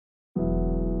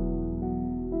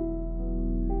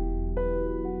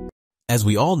As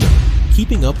we all know,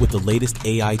 keeping up with the latest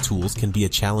AI tools can be a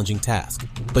challenging task.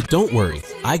 But don't worry,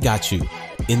 I got you.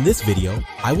 In this video,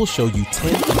 I will show you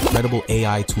 10 incredible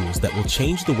AI tools that will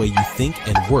change the way you think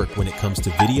and work when it comes to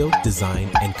video,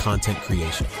 design, and content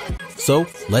creation. So,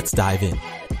 let's dive in.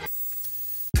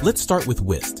 Let's start with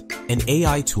Whist, an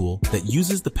AI tool that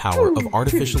uses the power of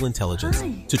artificial intelligence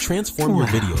to transform your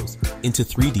videos into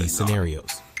 3D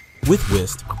scenarios. With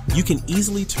Whist, you can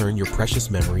easily turn your precious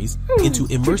memories into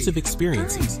immersive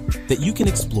experiences that you can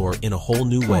explore in a whole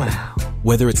new way.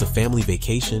 Whether it's a family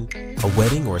vacation, a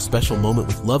wedding, or a special moment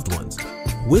with loved ones,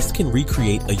 Whist can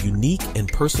recreate a unique and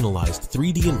personalized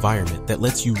 3D environment that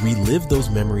lets you relive those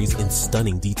memories in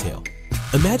stunning detail.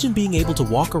 Imagine being able to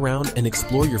walk around and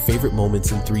explore your favorite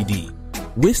moments in 3D.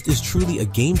 Whist is truly a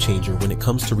game changer when it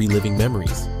comes to reliving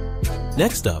memories.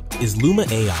 Next up is Luma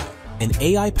AI, an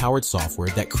AI-powered software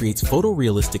that creates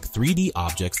photorealistic 3D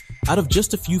objects out of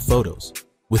just a few photos.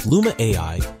 With Luma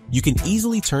AI, you can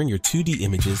easily turn your 2D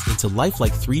images into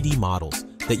lifelike 3D models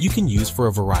that you can use for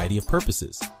a variety of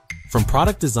purposes. From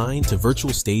product design to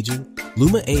virtual staging,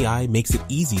 Luma AI makes it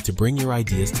easy to bring your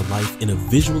ideas to life in a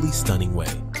visually stunning way.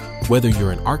 Whether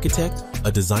you're an architect,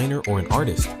 a designer, or an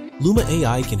artist, Luma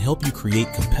AI can help you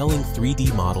create compelling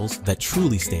 3D models that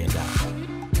truly stand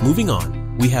out. Moving on,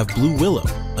 we have Blue Willow,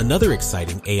 another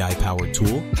exciting AI-powered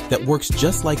tool that works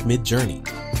just like Midjourney.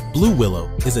 Blue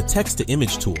Willow is a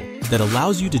text-to-image tool that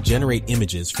allows you to generate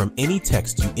images from any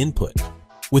text you input.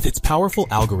 With its powerful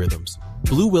algorithms,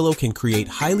 Blue Willow can create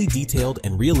highly detailed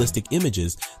and realistic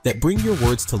images that bring your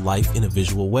words to life in a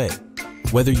visual way.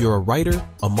 Whether you're a writer,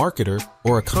 a marketer,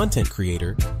 or a content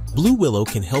creator, Blue Willow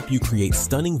can help you create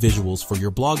stunning visuals for your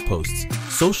blog posts,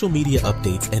 social media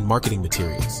updates, and marketing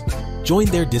materials. Join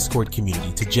their Discord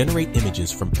community to generate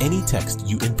images from any text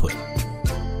you input.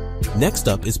 Next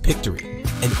up is Pictory,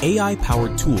 an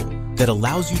AI-powered tool that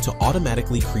allows you to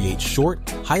automatically create short,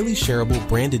 highly shareable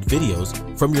branded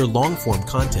videos from your long-form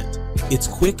content. It's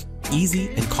quick, easy,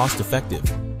 and cost-effective.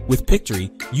 With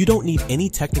Pictory, you don't need any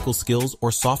technical skills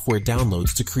or software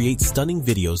downloads to create stunning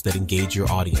videos that engage your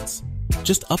audience.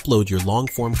 Just upload your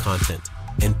long-form content,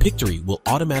 and Pictory will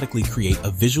automatically create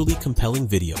a visually compelling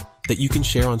video that you can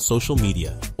share on social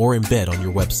media or embed on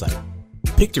your website.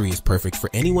 Pictory is perfect for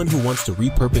anyone who wants to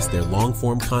repurpose their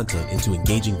long-form content into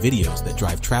engaging videos that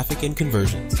drive traffic and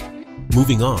conversions.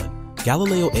 Moving on,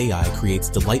 Galileo AI creates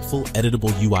delightful,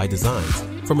 editable UI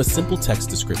designs from a simple text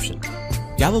description.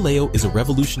 Galileo is a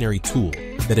revolutionary tool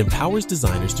that empowers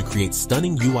designers to create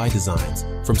stunning UI designs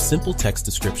from simple text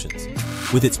descriptions.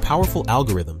 With its powerful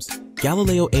algorithms,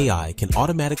 Galileo AI can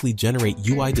automatically generate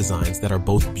UI designs that are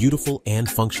both beautiful and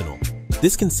functional.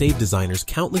 This can save designers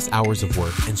countless hours of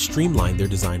work and streamline their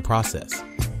design process.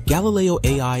 Galileo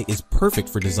AI is perfect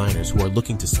for designers who are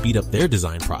looking to speed up their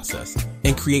design process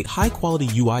and create high-quality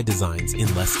UI designs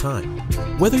in less time.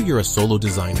 Whether you're a solo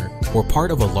designer or part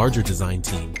of a larger design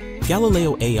team,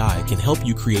 Galileo AI can help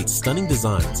you create stunning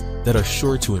designs that are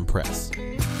sure to impress.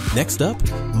 Next up,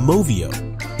 Movio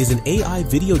is an AI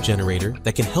video generator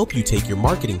that can help you take your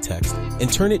marketing text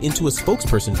and turn it into a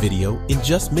spokesperson video in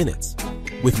just minutes.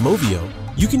 With Movio,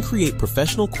 you can create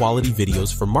professional quality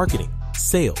videos for marketing,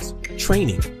 sales,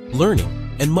 training,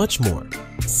 learning, and much more.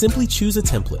 Simply choose a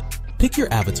template, pick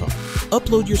your avatar,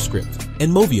 upload your script,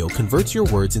 and Movio converts your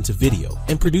words into video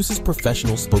and produces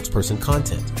professional spokesperson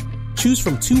content. Choose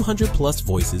from 200+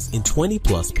 voices in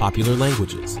 20+ popular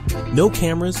languages. No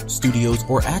cameras, studios,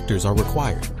 or actors are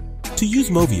required. To use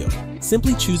Movio,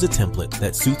 simply choose a template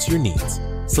that suits your needs.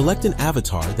 Select an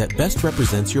avatar that best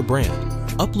represents your brand,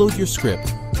 upload your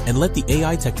script, and let the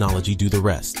AI technology do the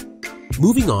rest.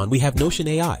 Moving on, we have Notion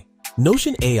AI.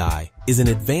 Notion AI is an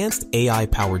advanced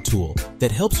AI-powered tool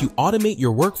that helps you automate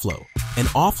your workflow and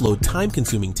offload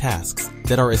time-consuming tasks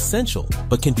that are essential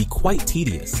but can be quite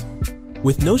tedious.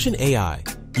 With Notion AI,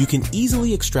 you can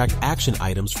easily extract action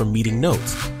items from meeting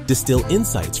notes, distill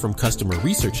insights from customer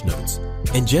research notes,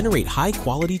 and generate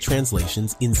high-quality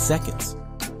translations in seconds.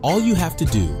 All you have to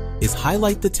do is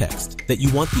highlight the text that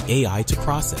you want the AI to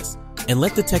process and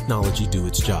let the technology do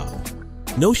its job.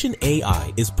 Notion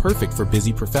AI is perfect for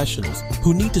busy professionals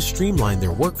who need to streamline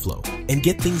their workflow and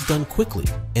get things done quickly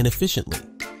and efficiently.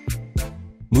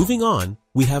 Moving on,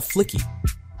 we have Flicky.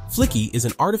 Flicky is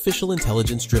an artificial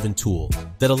intelligence-driven tool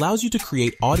that allows you to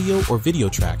create audio or video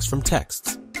tracks from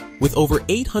texts. With over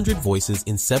 800 voices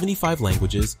in 75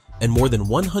 languages and more than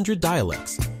 100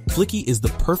 dialects, Flicky is the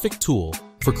perfect tool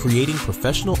for creating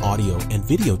professional audio and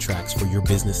video tracks for your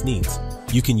business needs.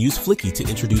 You can use Flicky to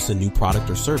introduce a new product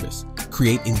or service,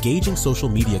 create engaging social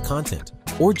media content,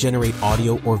 or generate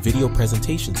audio or video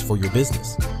presentations for your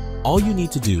business. All you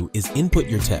need to do is input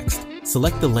your text,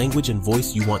 select the language and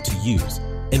voice you want to use,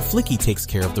 and Flicky takes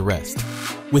care of the rest.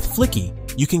 With Flicky,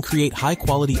 you can create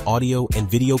high-quality audio and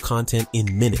video content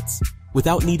in minutes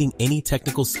without needing any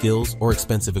technical skills or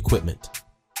expensive equipment.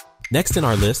 Next in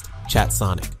our list,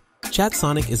 ChatSonic.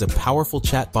 ChatSonic is a powerful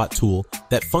chatbot tool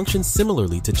that functions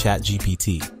similarly to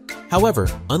ChatGPT. However,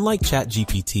 unlike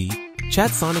ChatGPT,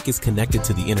 ChatSonic is connected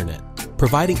to the internet,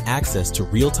 providing access to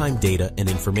real-time data and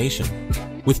information.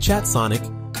 With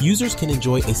ChatSonic, users can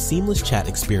enjoy a seamless chat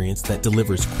experience that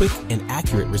delivers quick and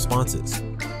accurate responses.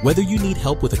 Whether you need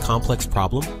help with a complex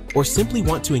problem or simply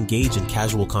want to engage in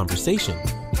casual conversation,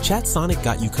 ChatSonic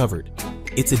got you covered.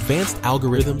 Its advanced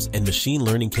algorithms and machine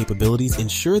learning capabilities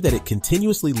ensure that it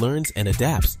continuously learns and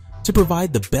adapts to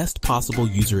provide the best possible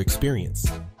user experience.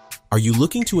 Are you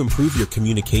looking to improve your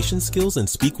communication skills and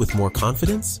speak with more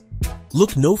confidence?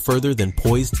 Look no further than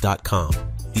Poised.com,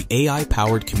 the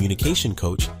AI-powered communication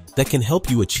coach that can help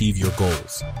you achieve your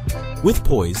goals. With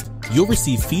Poised, you'll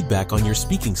receive feedback on your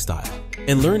speaking style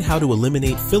and learn how to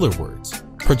eliminate filler words,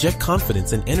 project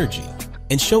confidence and energy,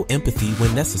 and show empathy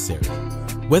when necessary.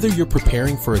 Whether you're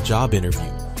preparing for a job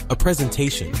interview, a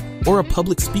presentation, or a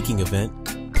public speaking event,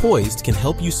 Poised can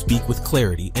help you speak with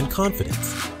clarity and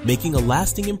confidence, making a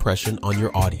lasting impression on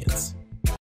your audience.